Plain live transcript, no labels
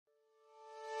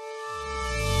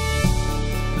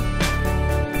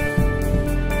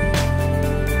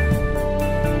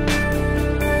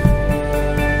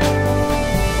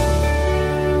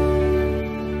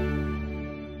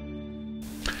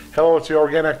Hello, it's the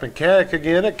Organic Mechanic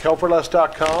again at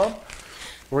kelforless.com.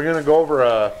 We're going to go over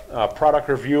a product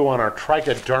review on our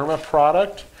Trichoderma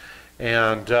product.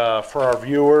 And for our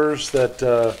viewers that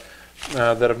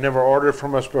have never ordered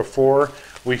from us before,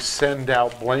 we send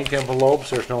out blank envelopes.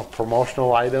 There's no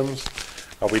promotional items.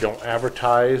 We don't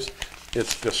advertise.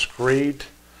 It's discreet.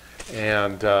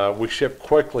 And we ship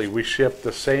quickly. We ship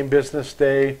the same business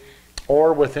day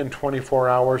or within 24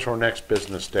 hours or next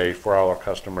business day for all our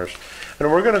customers. And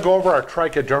we're going to go over our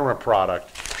Trichoderma product.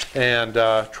 And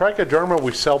Trichoderma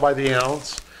we sell by the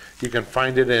ounce. You can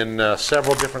find it in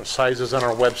several different sizes on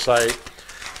our website.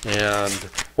 And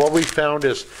what we found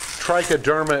is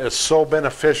Trichoderma is so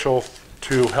beneficial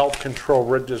to help control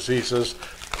root diseases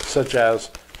such as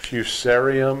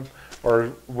Fusarium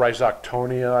or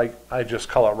Rhizoctonia. I just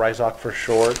call it Rhizoc for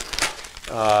short.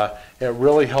 It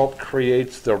really helps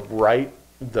create the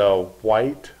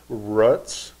white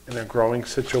roots in a growing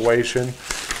situation.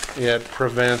 It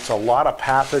prevents a lot of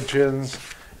pathogens.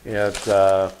 It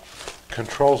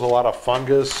controls a lot of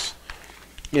fungus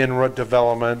in root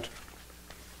development.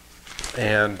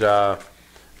 And our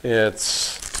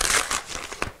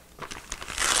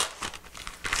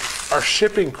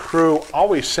shipping crew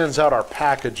always sends out our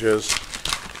packages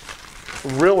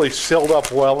really sealed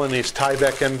up well in these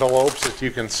Tyvek envelopes. As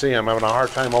you can see, I'm having a hard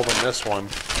time opening this one.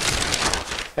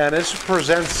 And this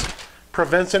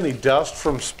prevents any dust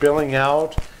from spilling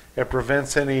out. It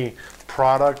prevents any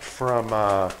product from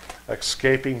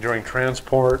escaping during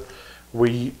transport.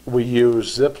 We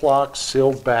use Ziploc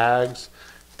sealed bags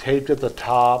taped at the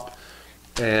top,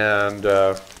 and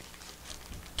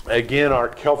again, our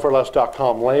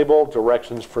kelforless.com label,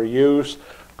 directions for use.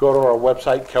 Go to our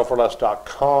website,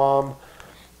 kelforless.com.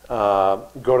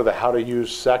 Go to the How to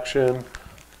Use section.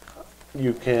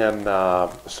 You can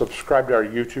subscribe to our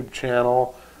YouTube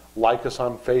channel, like us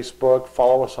on Facebook,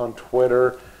 follow us on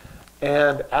Twitter,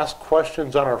 and ask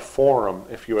questions on our forum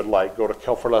if you would like. Go to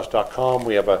kelforless.com.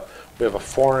 We have a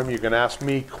forum. You can ask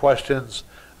me questions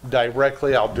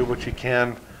directly. I'll do what you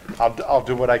can. I'll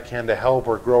do what I can to help.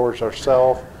 We're growers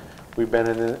ourselves. We've been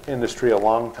in the industry a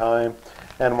long time,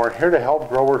 and we're here to help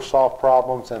growers solve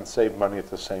problems and save money at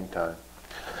the same time.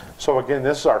 So again,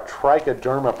 this is our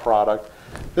Trichoderma product.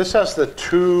 This has the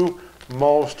two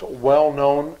most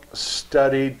well-known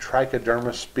studied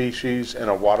Trichoderma species in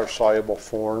a water-soluble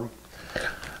form.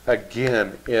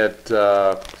 Again, it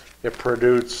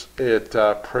produces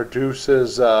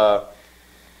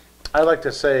I like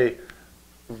to say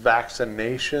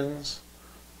vaccinations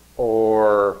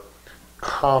or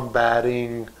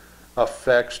combating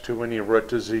effects to any root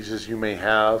diseases you may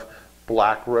have,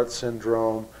 black root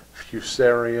syndrome,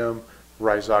 Fusarium,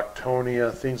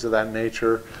 Rhizoctonia, things of that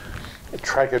nature.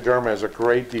 Trichoderma is a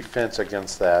great defense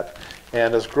against that.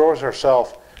 And as growers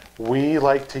ourselves, we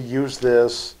like to use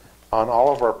this on all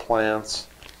of our plants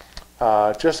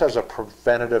just as a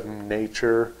preventative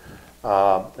nature.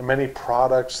 Many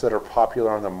products that are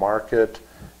popular on the market,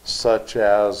 such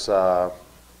as, oh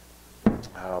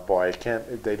boy,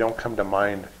 they don't come to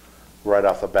mind right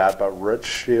off the bat, but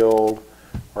rootshield,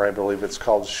 or I believe it's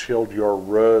called Shield Your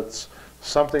Roots,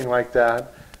 something like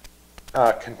that,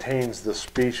 contains the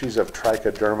species of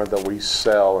Trichoderma that we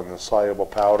sell in the soluble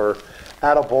powder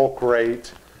at a bulk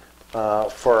rate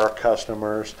for our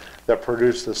customers that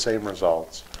produce the same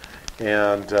results.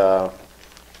 And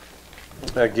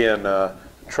again,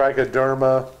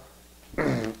 Trichoderma,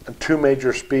 two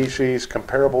major species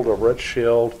comparable to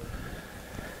rootshield.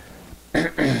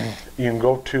 You can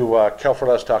go to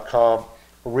kelforless.com,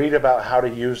 read about how to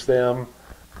use them,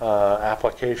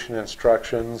 application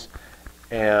instructions,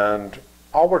 and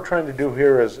all we're trying to do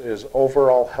here is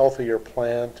overall healthier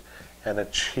plant and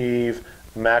achieve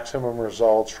maximum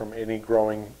results from any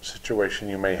growing situation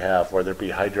you may have, whether it be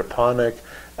hydroponic,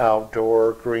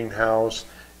 outdoor, greenhouse,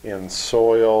 in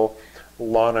soil,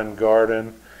 lawn and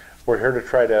garden. We're here to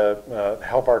try to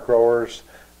help our growers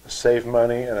save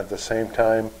money and at the same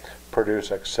time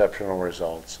produce exceptional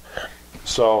results.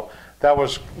 So that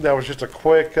was just a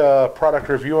quick product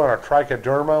review on our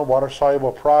Trichoderma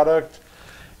water-soluble product.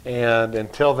 And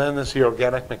until then, this is the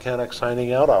Organic Mechanic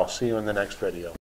signing out. I'll see you in the next video.